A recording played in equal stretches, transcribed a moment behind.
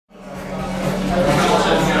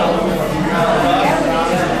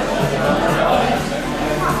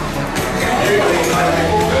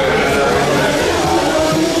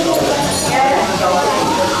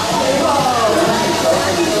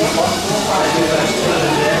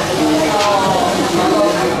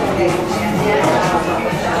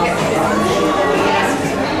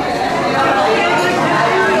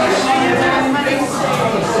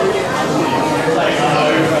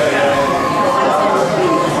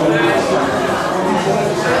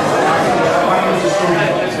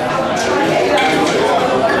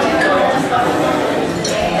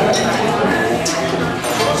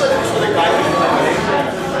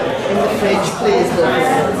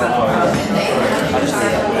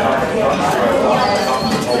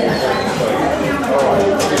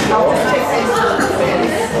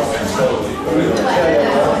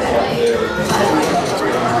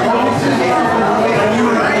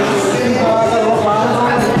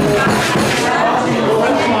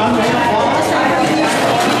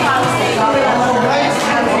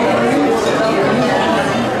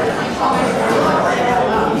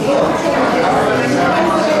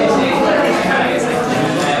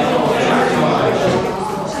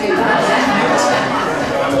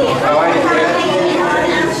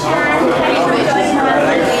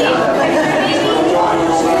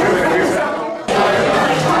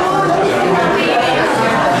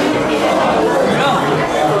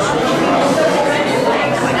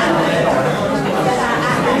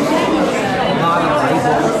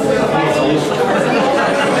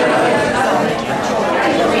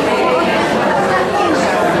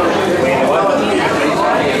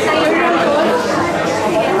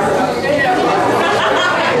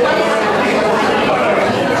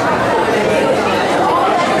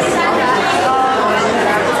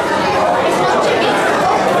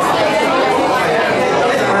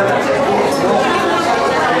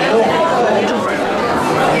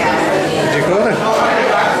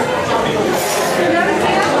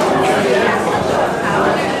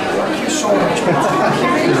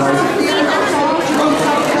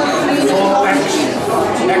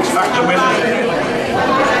back to winning.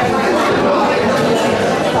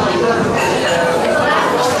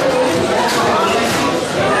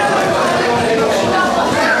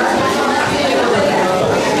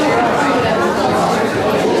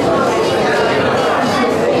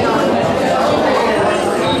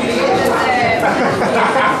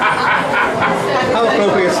 How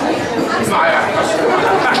appropriate.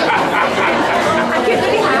 I get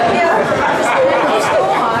really happy. You're all good.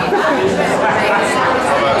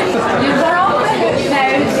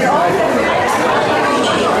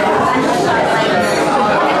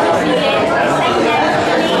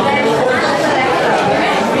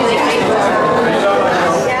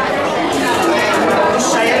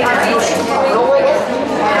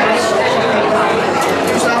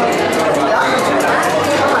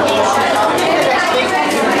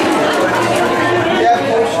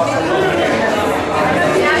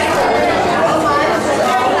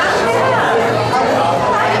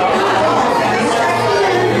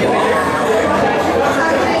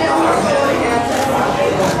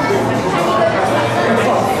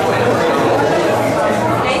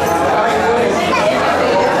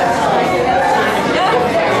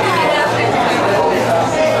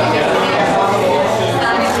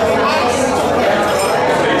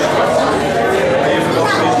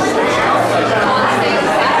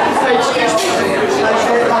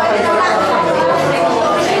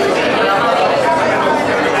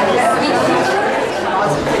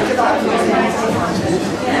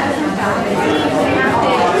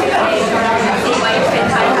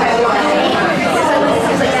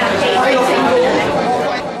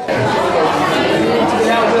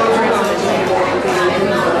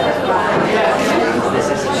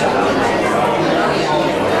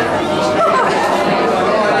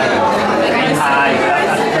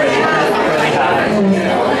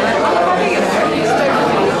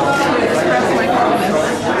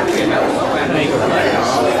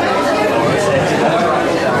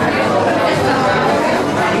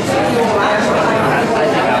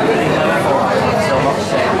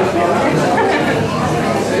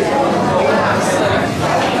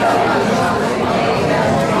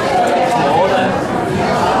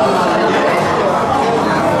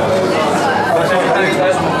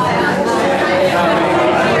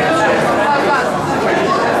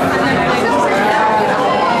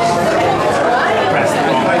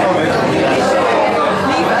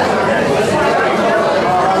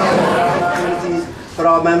 You're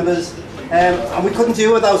all members, and we couldn't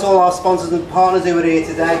do it without all our sponsors and partners who are here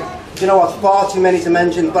today. You know what, far too many to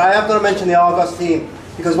mention, but I have got to mention the Argos team,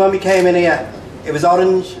 because when we came in here it was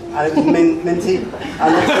orange and it was minty,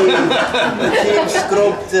 and the team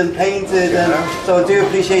scrubbed and painted, and so I do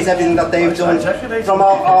appreciate everything that they've done. From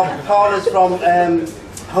our partners from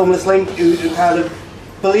Homeless Link, who kind of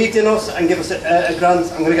believed in us and give us a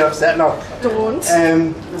grant. I'm going to get upset now. Don't.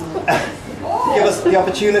 Give us the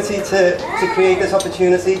opportunity to create this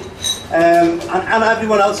opportunity, and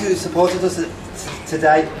everyone else who supported us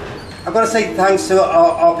today. I've got to say thanks to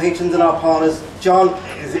our patrons and our partners. John,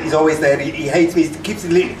 he's always there. He hates me. He keeps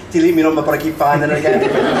deleting my number, but I keep finding it again.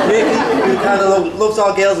 Ricky, who kind of loves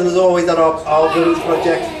our girls and is always at our women's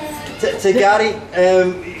project. To Gary,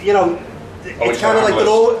 you know, it's kind of like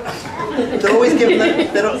they're always giving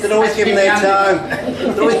their time.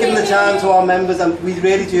 They're always giving the time to our members, and we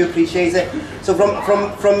really do appreciate it. So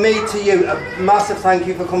from me to you, a massive thank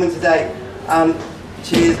you for coming today, and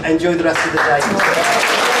cheers. Enjoy the rest of the day.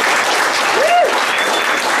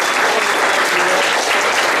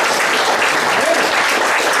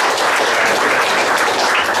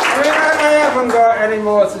 Any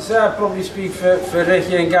more to say. I'd probably speak for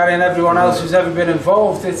Ricky and Gary and everyone else who's ever been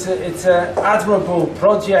involved. It's an admirable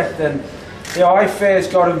project, and you know, I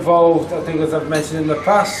first got involved, I think as I've mentioned in the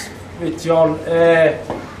past with John,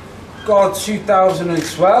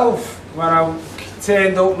 2012, when I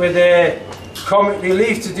turned up with Comic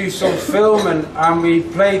Relief to do some filming, and we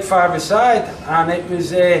played five-a-side, and it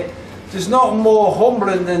was there's not more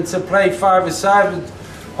humbling than to play five-a-side with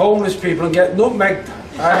homeless people and get nutmegged.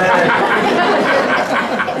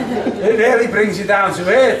 It really brings you down to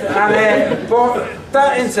earth, and but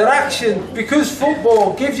that interaction, because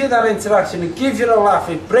football gives you that interaction, it gives you a laugh,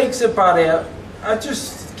 it breaks a barrier. I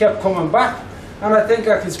just kept coming back, and I think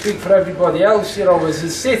I can speak for everybody else. You know, as a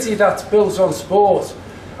city that's built on sport,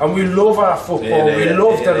 and we love our football, we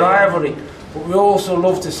love the rivalry, but we also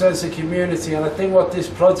love the sense of community, and I think what this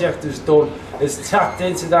project has done is tapped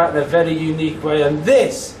into that in a very unique way, and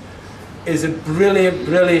this is a brilliant,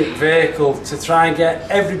 brilliant vehicle to try and get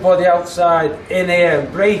everybody outside in here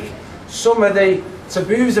and break some of the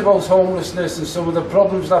taboos about homelessness and some of the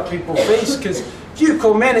problems that people face, because You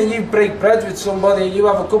come in and you break bread with somebody, you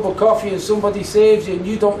have a cup of coffee and somebody saves you and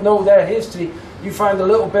you don't know their history, you find a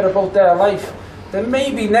little bit about their life, then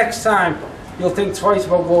maybe next time you'll think twice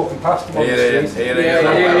about walking past them on the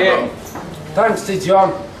street. Thanks to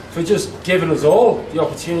John for just giving us all the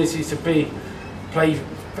opportunity to play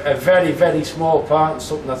a very, very small part in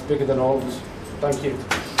something that's bigger than all of us. Thank you.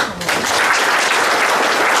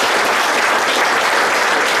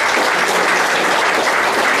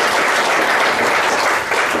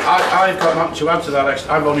 I've got nothing to add to that.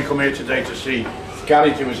 I've only come here today to see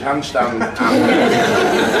Gary do his handstand.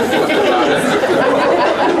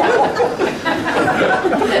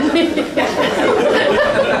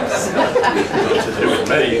 To do with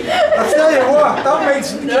me. I tell you what, that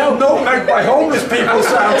makes nutmeg by homeless people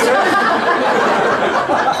sound.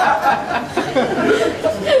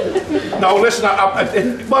 No, listen.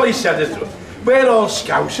 What he said is, we're all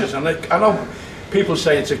Scousers, and I know people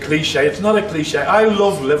say it's a cliche. It's not a cliche. I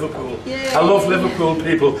love Liverpool. I love Liverpool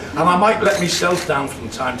people, and I might let myself down from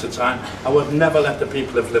time to time. I would never let the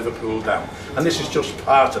people of Liverpool down. And this is just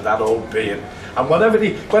part of that old being. And whatever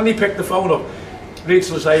when he picked the phone up,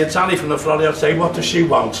 Rachel will say, it's Annie from the Florida. I'll say, what does she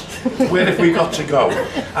want? Where have we got to go?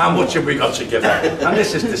 How much have we got to give her? And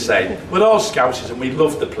this is the same. We're all Scousers and we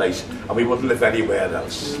love the place and we wouldn't live anywhere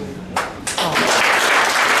else.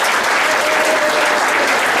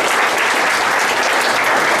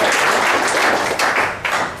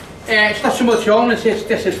 It's not so much homeless, it's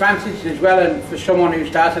disadvantaged as well, and for someone who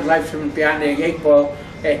started life from behind the 8 ball,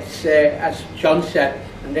 it's, as John said,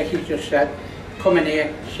 and Ricky just said, come in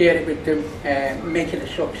here, share it with them, make it a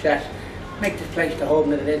success, make this place the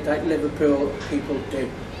home that it is, like Liverpool people do.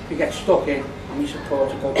 We get stuck in and we support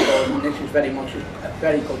a good cause, and this is very much a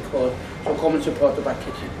very good cause, so come and support the Back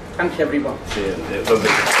Kitchen. Thanks everyone.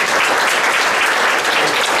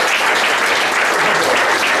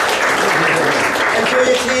 Enjoy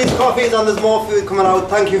your teas, coffees, and there's more food coming out.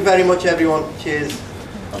 Thank you very much, everyone. Cheers.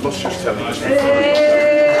 I must just tell you this.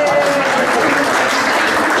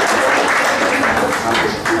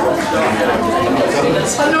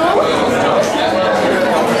 Hello.